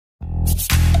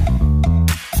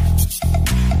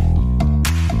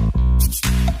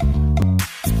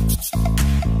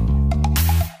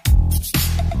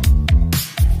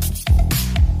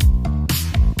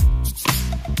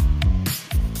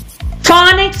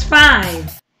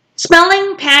5.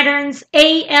 Spelling patterns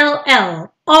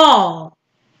ALL, all.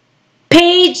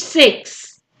 Page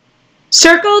 6.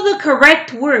 Circle the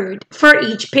correct word for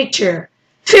each picture.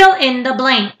 Fill in the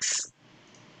blanks.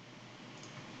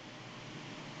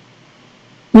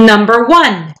 Number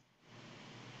 1.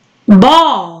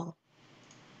 Ball.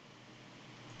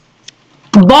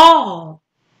 Ball.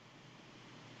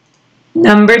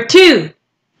 Number 2.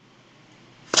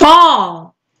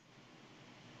 Fall.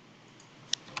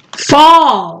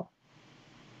 Fall.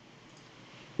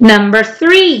 Number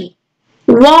 3.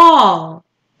 Wall.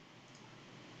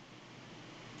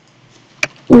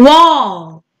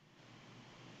 Wall.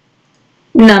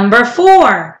 Number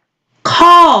 4.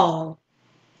 Call.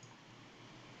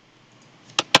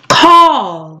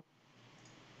 Call.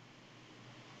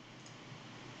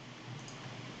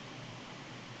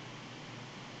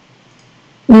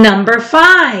 Number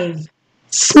 5.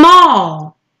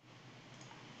 Small.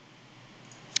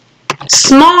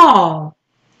 Small.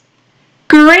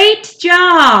 Great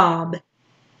job!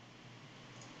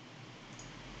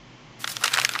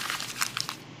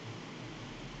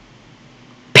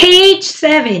 Page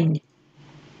 7.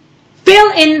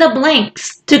 Fill in the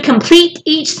blanks to complete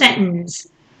each sentence.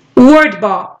 Word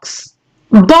box.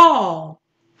 Ball.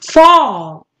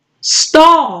 Fall.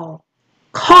 Stall.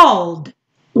 Called.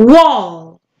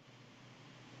 Wall.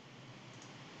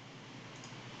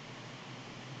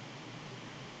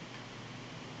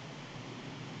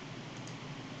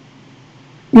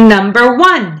 Number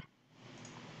 1.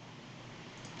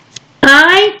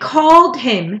 I called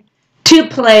him to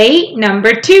play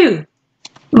number 2.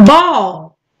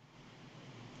 Ball.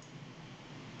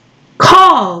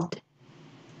 Called.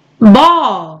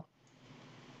 Ball.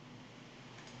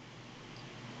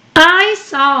 I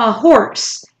saw a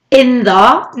horse in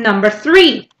the number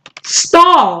 3.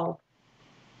 Stall.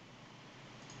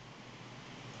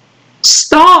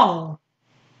 Stall.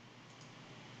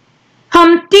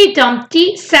 Humpty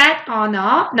Dumpty sat on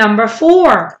a number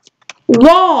 4.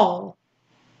 Wall.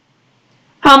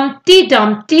 Humpty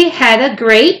Dumpty had a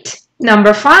great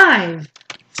number 5.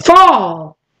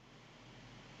 Fall.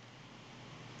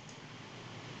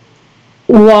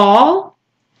 Wall.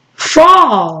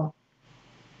 Fall.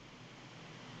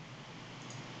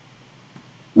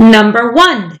 Number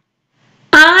 1.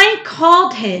 I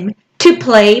called him to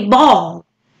play ball.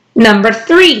 Number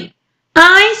 3.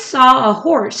 I saw a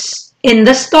horse in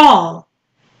the stall.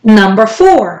 Number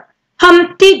 4.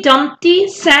 Humpty Dumpty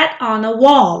sat on a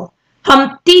wall.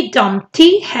 Humpty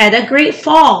Dumpty had a great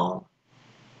fall.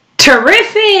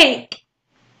 Terrific!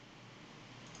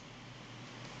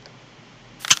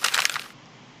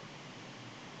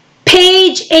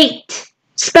 Page 8.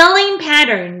 Spelling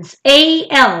patterns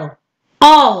AL,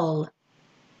 all.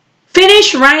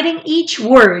 Finish writing each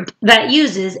word that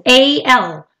uses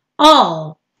AL,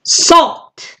 all.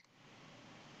 Salt.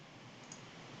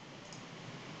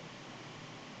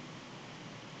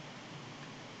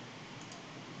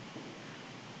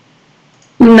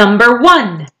 Number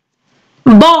 1.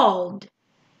 Bald.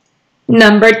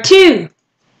 Number 2.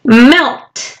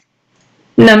 Melt.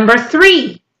 Number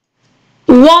 3.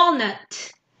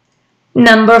 Walnut.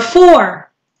 Number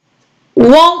 4.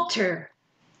 Walter.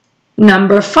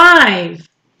 Number 5.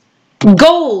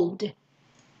 Gold.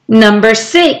 Number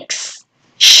 6.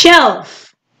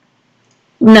 Shelf.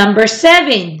 Number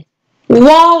 7.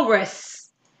 Walrus.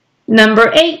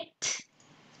 Number 8.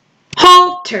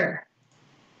 Halter.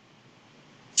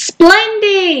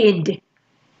 Splendid!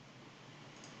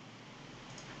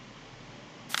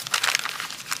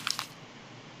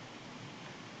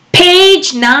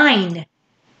 Page 9.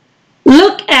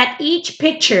 Look at each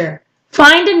picture.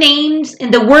 Find the names in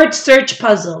the word search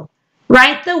puzzle.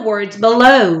 Write the words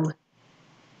below.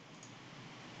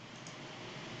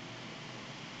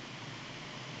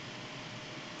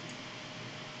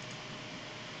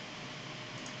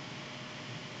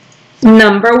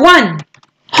 Number 1.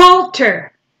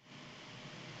 Halter.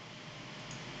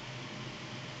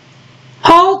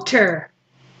 Halter.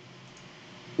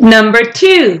 Number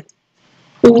 2.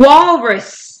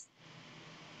 Walrus.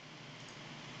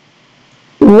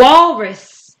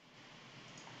 Walrus.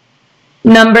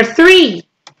 Number 3.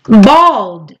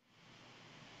 Bald.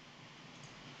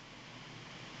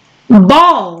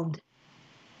 Bald.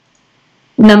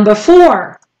 Number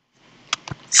 4.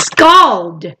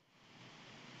 Scald.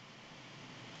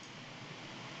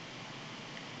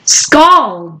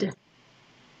 Scald.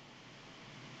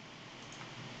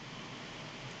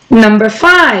 Number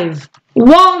 5.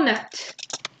 Walnut.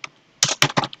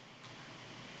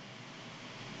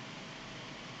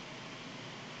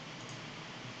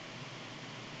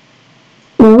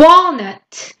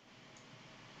 Walnut.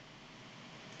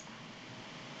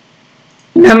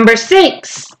 Number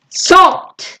 6,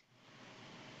 salt.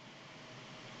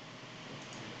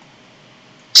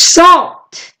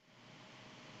 Salt.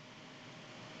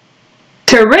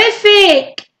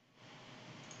 Terrific!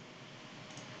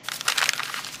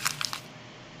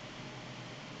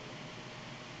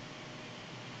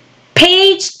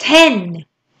 Page 10.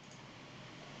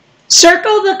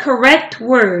 Circle the correct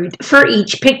word for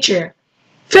each picture.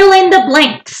 Fill in the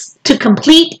blanks to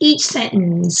complete each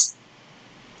sentence.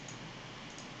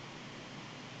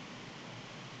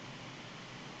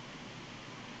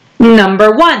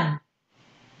 Number 1.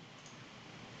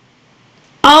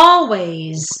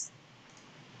 Always.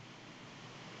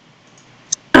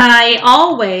 I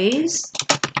always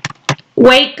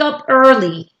wake up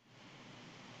early.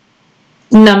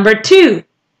 Number 2.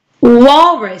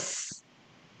 Walrus.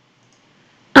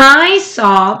 I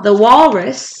saw the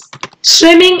walrus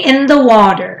swimming in the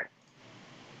water.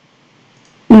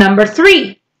 Number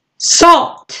 3.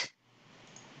 Salt.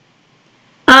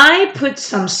 I put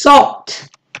some salt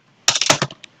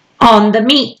on the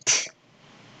meat.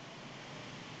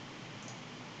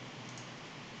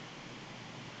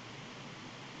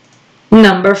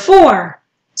 Number 4.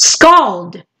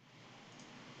 Scald.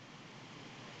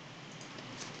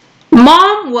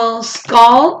 Mom will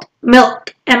scald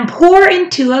milk and pour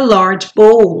into a large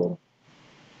bowl.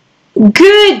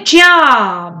 Good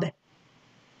job!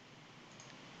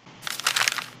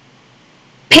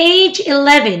 Page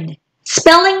 11.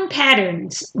 Spelling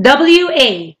patterns.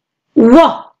 W-A.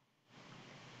 W.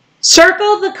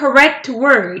 Circle the correct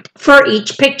word for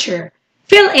each picture.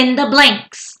 Fill in the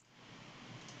blanks.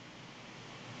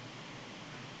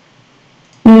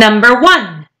 Number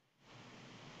 1.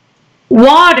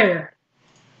 Water.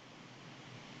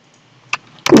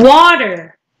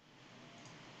 Water.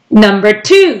 Number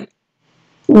 2.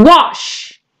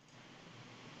 Wash.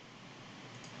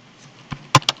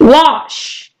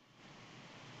 Wash.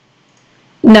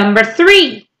 Number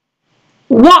 3.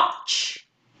 Watch.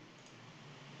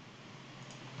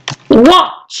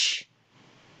 Watch.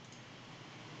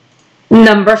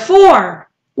 Number 4.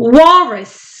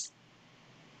 Walrus.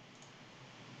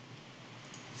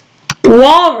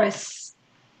 Walrus.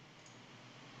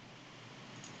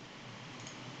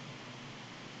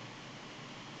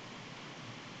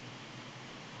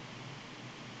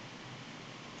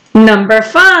 Number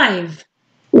 5.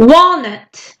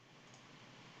 Walnut.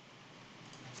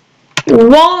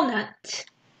 Walnut.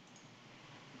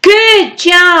 Good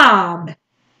job!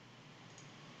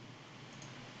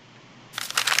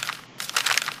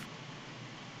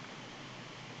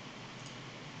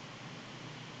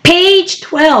 Page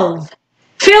 12.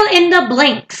 Fill in the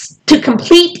blanks to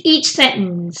complete each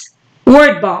sentence.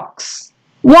 Word box.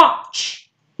 Watch.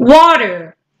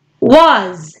 Water.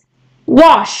 Was.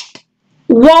 Washed.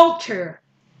 Walter.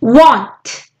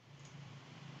 Want.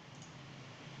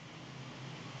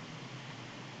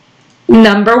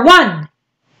 Number 1.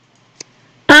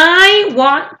 I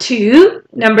want to,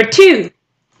 number 2,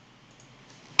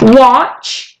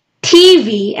 watch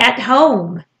TV at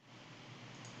home.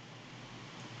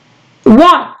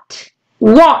 Want,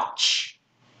 watch.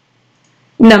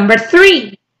 Number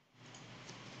 3,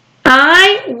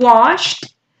 I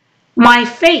washed my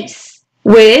face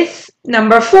with,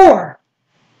 number 4,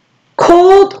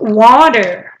 cold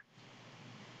water.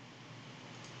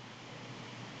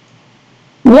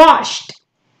 Washed,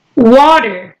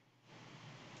 water.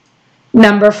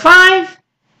 Number 5,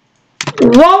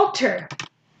 Walter.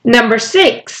 Number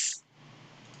 6,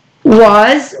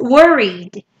 was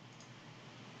worried.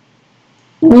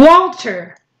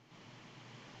 Walter.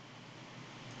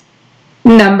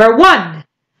 Number 1,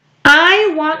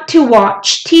 I want to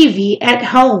watch TV at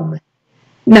home.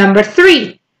 Number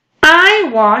 3, I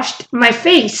washed my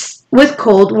face with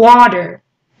cold water.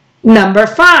 Number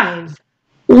 5,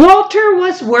 Walter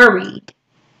was worried.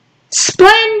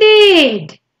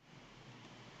 Splendid!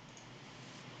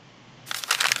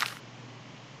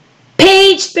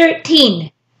 Page 13.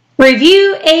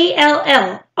 Review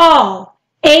ALL, all,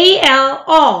 AL,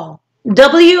 all,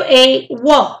 WA,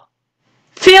 wa.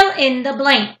 Fill in the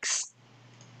blanks.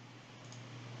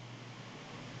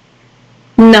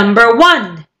 Number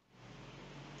 1,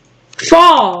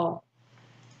 fall.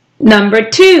 Number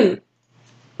 2,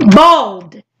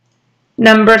 bald.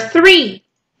 Number 3,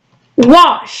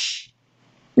 wash.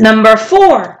 Number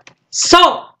 4,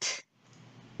 salt.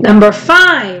 Number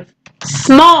 5,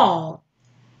 small.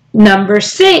 Number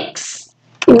 6,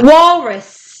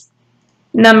 walrus.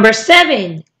 Number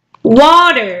 7,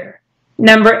 water.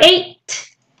 Number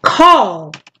 8,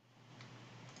 call.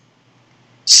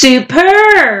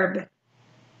 Superb!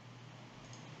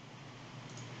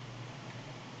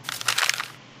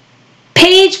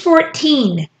 Page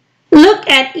 14. Look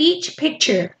at each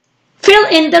picture. Fill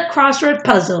in the crossword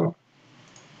puzzle.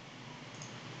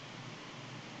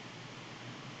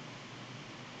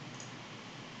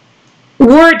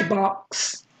 Word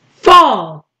box.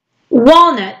 Fall.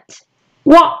 Walnut.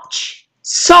 Watch.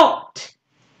 Salt.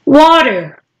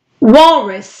 Water.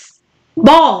 Walrus.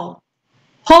 Ball.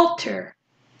 Halter.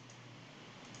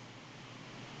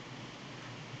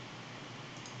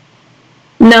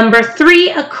 Number 3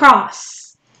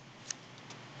 across.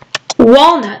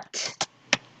 Walnut.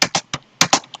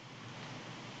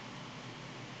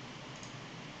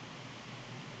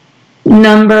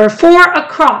 Number 4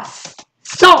 across.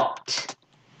 Salt.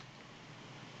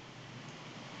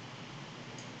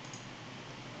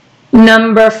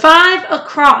 Number 5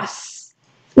 across.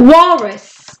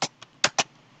 Walrus.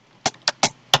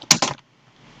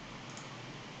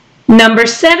 Number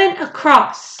 7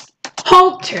 across.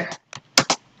 Halter.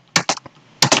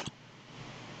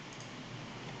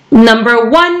 Number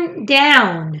 1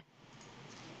 down.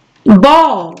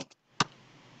 Ball.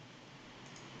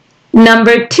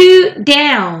 Number 2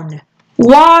 down.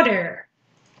 Water.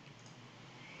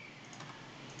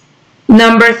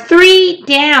 Number 3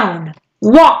 down.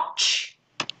 Watch.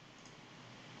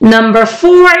 Number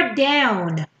 4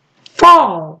 down.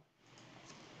 Fall.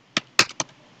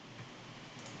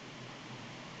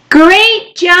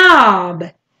 Great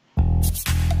job!